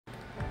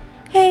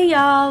Hey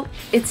y'all,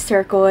 it's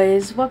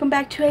Turquoise. Welcome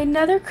back to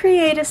another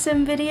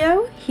Create-A-Sim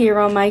video here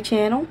on my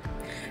channel.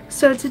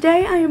 So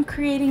today I am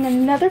creating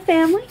another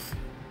family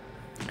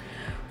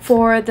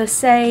for the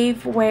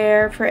save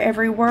where for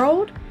every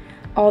world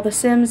all the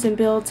Sims and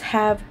builds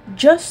have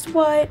just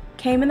what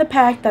came in the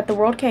pack that the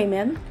world came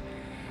in.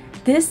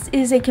 This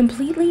is a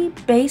completely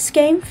base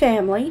game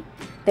family.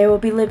 They will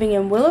be living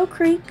in Willow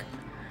Creek.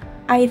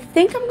 I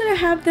think I'm going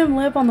to have them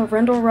live on the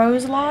Rindle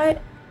Rose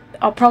lot.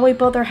 I'll probably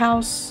build their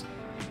house.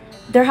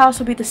 Their house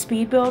will be the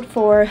speed build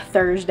for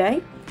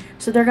Thursday.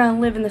 So they're going to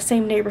live in the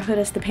same neighborhood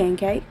as the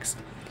Pancakes.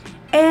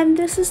 And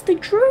this is the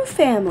Drew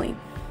family.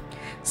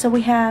 So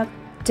we have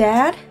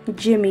Dad,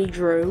 Jimmy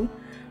Drew,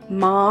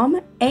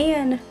 Mom,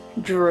 Ann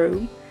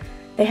Drew.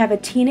 They have a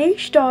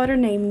teenage daughter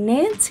named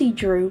Nancy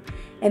Drew.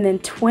 And then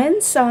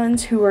twin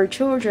sons who are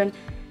children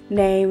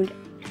named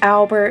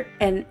Albert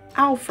and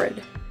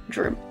Alfred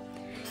Drew.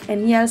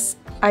 And yes,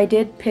 I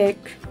did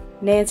pick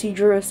Nancy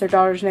Drew as their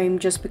daughter's name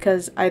just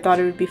because I thought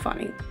it would be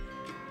funny.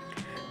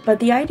 But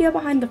the idea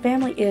behind the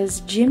family is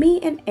Jimmy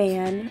and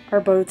Ann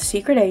are both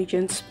secret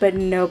agents, but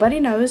nobody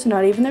knows,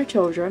 not even their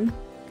children.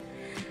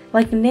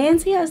 Like,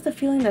 Nancy has the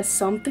feeling that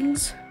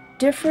something's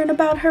different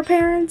about her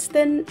parents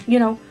than, you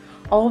know,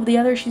 all of the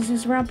others she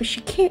sees around, but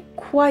she can't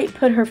quite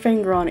put her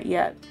finger on it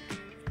yet.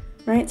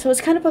 Right? So it's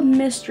kind of a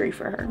mystery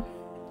for her.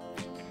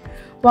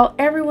 While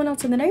everyone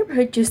else in the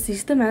neighborhood just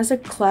sees them as a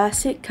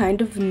classic kind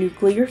of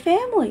nuclear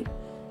family.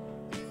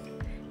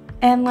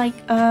 And like,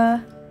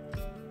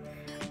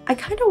 I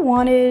kind of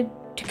wanted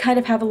to kind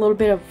of have a little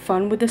bit of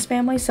fun with this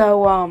family,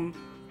 so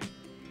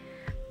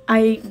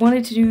I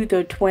wanted to do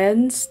the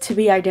twins to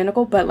be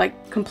identical, but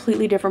like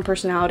completely different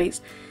personalities.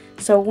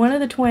 So one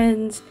of the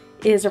twins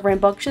is a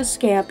rambunctious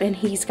scamp, and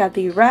he's got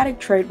the erratic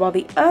trait, while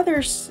the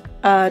other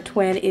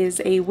twin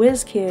is a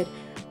whiz kid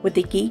with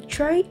the geek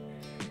trait.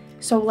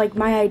 So like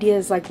my idea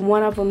is like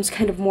one of them's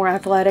kind of more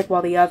athletic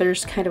while the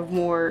other's kind of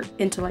more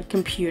into like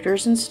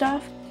computers and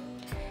stuff.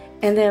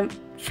 And then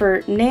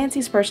for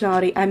Nancy's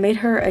personality, I made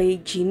her a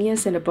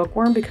genius and a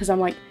bookworm because I'm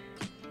like,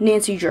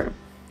 Nancy Drew.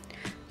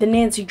 The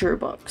Nancy Drew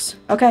books.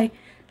 Okay?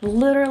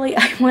 Literally,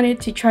 I wanted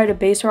to try to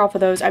base her off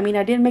of those. I mean,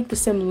 I didn't make the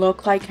sim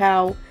look like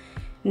how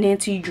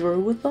Nancy Drew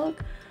would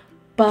look,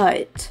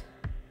 but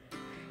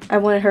I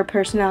wanted her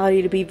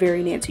personality to be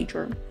very Nancy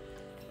Drew.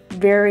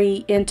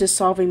 Very into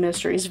solving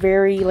mysteries.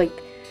 Very, like,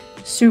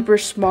 super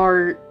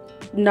smart.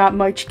 Not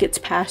much gets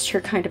past her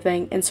kind of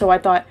thing. And so I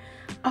thought,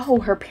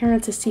 oh, her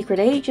parents as secret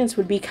agents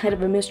would be kind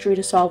of a mystery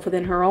to solve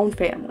within her own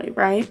family,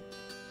 right?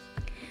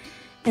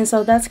 And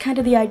so that's kind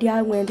of the idea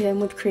I went in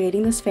with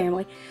creating this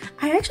family.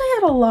 I actually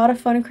had a lot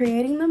of fun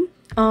creating them.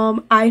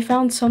 I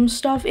found some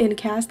stuff in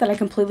cast that I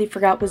completely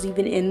forgot was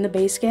even in the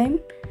base game.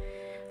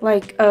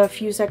 Like a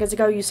few seconds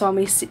ago, you saw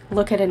me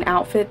look at an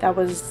outfit that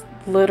was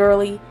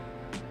literally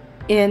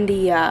in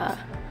the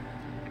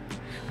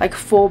like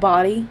full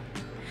body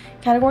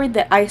category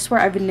that I swear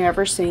I've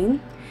never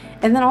seen.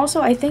 And then also,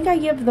 I think I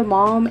give the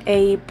mom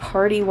a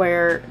party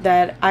wear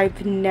that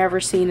I've never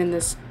seen in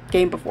this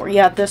game before.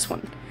 Yeah, this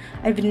one.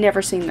 I've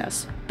never seen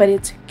this, but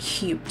it's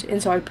cute,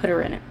 and so I put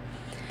her in it.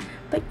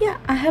 But yeah,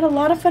 I had a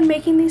lot of fun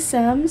making these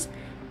Sims,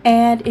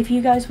 and if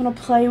you guys want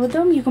to play with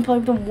them, you can play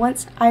with them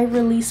once I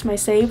release my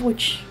save,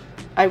 which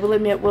I will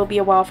admit will be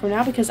a while from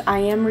now because I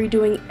am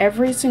redoing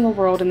every single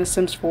world in The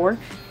Sims 4,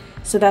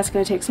 so that's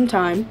going to take some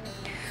time.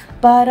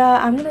 But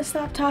I'm going to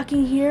stop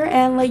talking here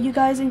and let you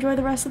guys enjoy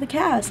the rest of the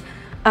cast.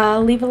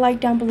 Leave a like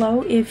down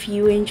below if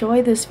you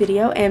enjoy this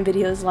video and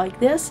videos like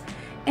this,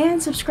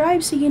 and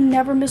subscribe so you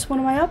never miss one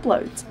of my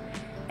uploads.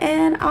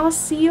 And I'll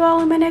see you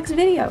all in my next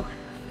video.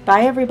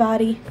 Bye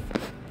everybody.